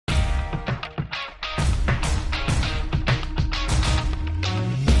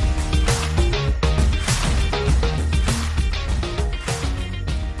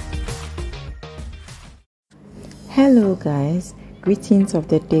guys, greetings of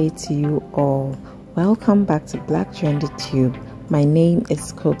the day to you all. Welcome back to Black Trendy Tube. My name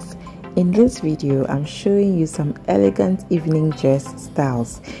is Khux. In this video, I'm showing you some elegant evening dress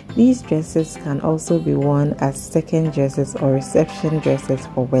styles. These dresses can also be worn as second dresses or reception dresses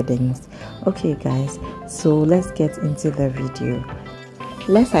for weddings. Okay guys, so let's get into the video.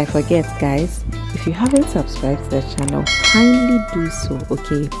 Lest I forget guys, if you haven't subscribed to the channel, kindly do so.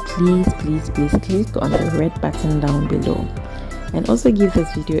 Okay, please click on the red button down below and also give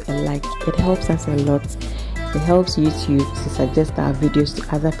this video a like. It helps us a lot. It helps YouTube to suggest our videos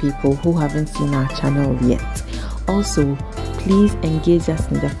to other people who haven't seen our channel yet. Also, please engage us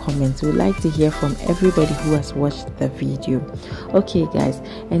in the comments. We'd like to hear from everybody who has watched the video. Okay guys,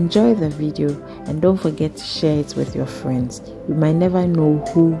 enjoy the video and don't forget to share it with your friends. You might never know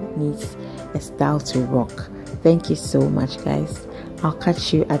who needs a style to rock. Thank you so much guys. I'll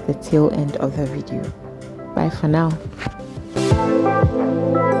catch you at the tail end of the video. Bye for now.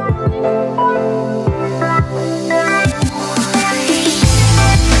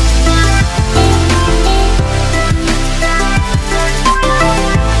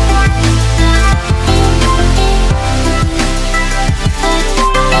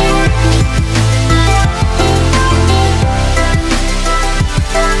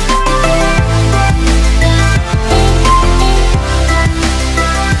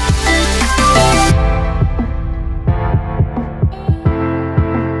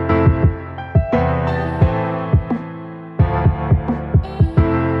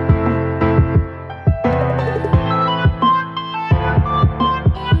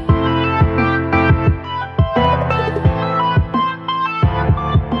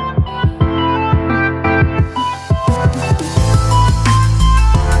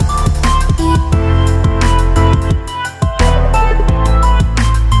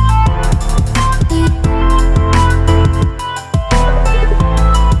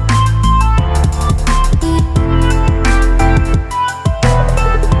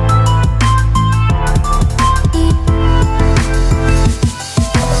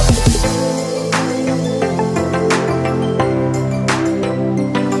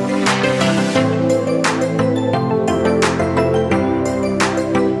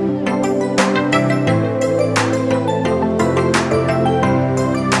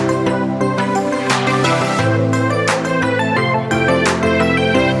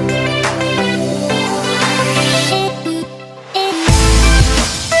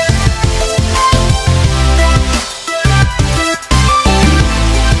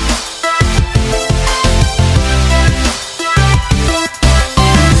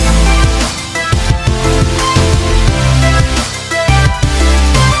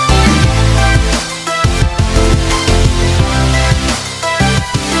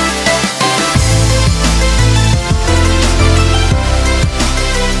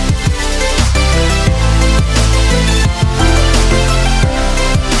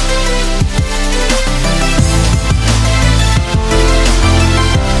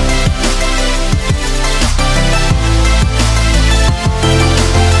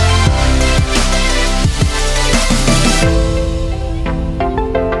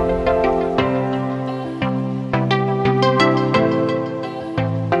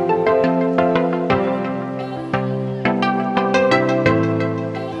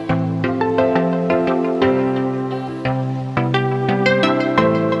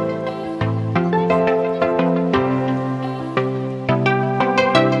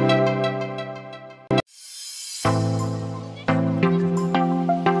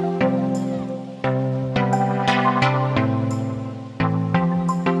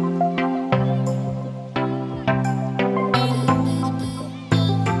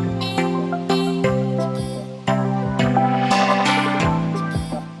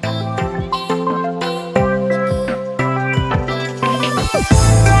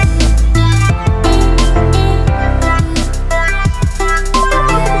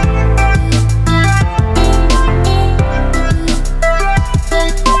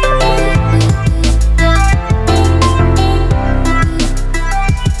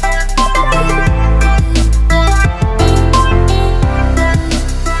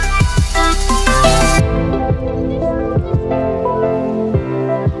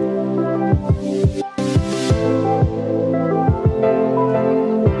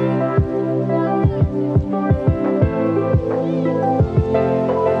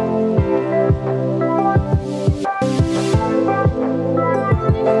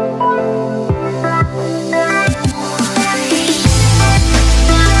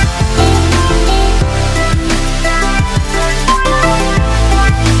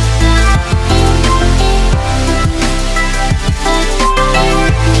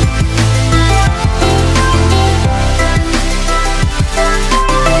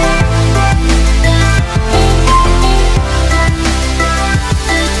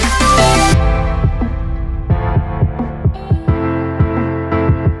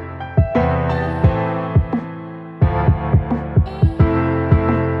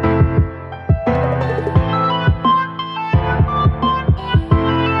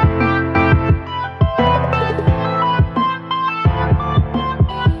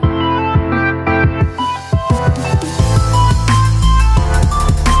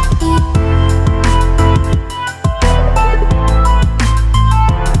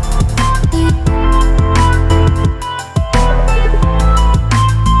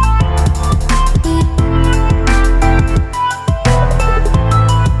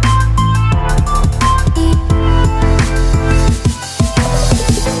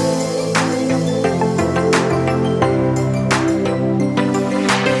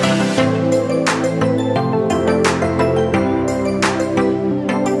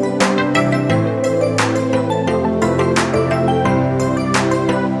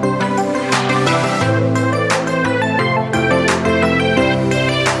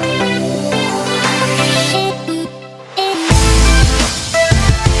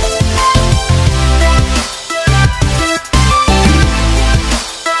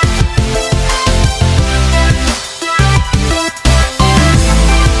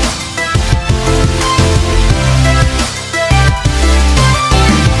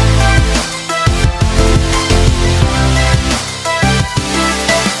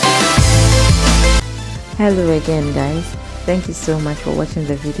 Hello again, guys. Thank you so much for watching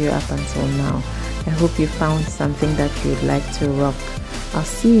the video up until now. I hope you found something that you'd like to rock. I'll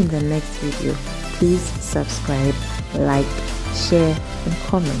see you in the next video. Please subscribe, like, share and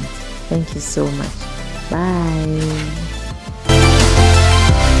comment. Thank you so much. Bye.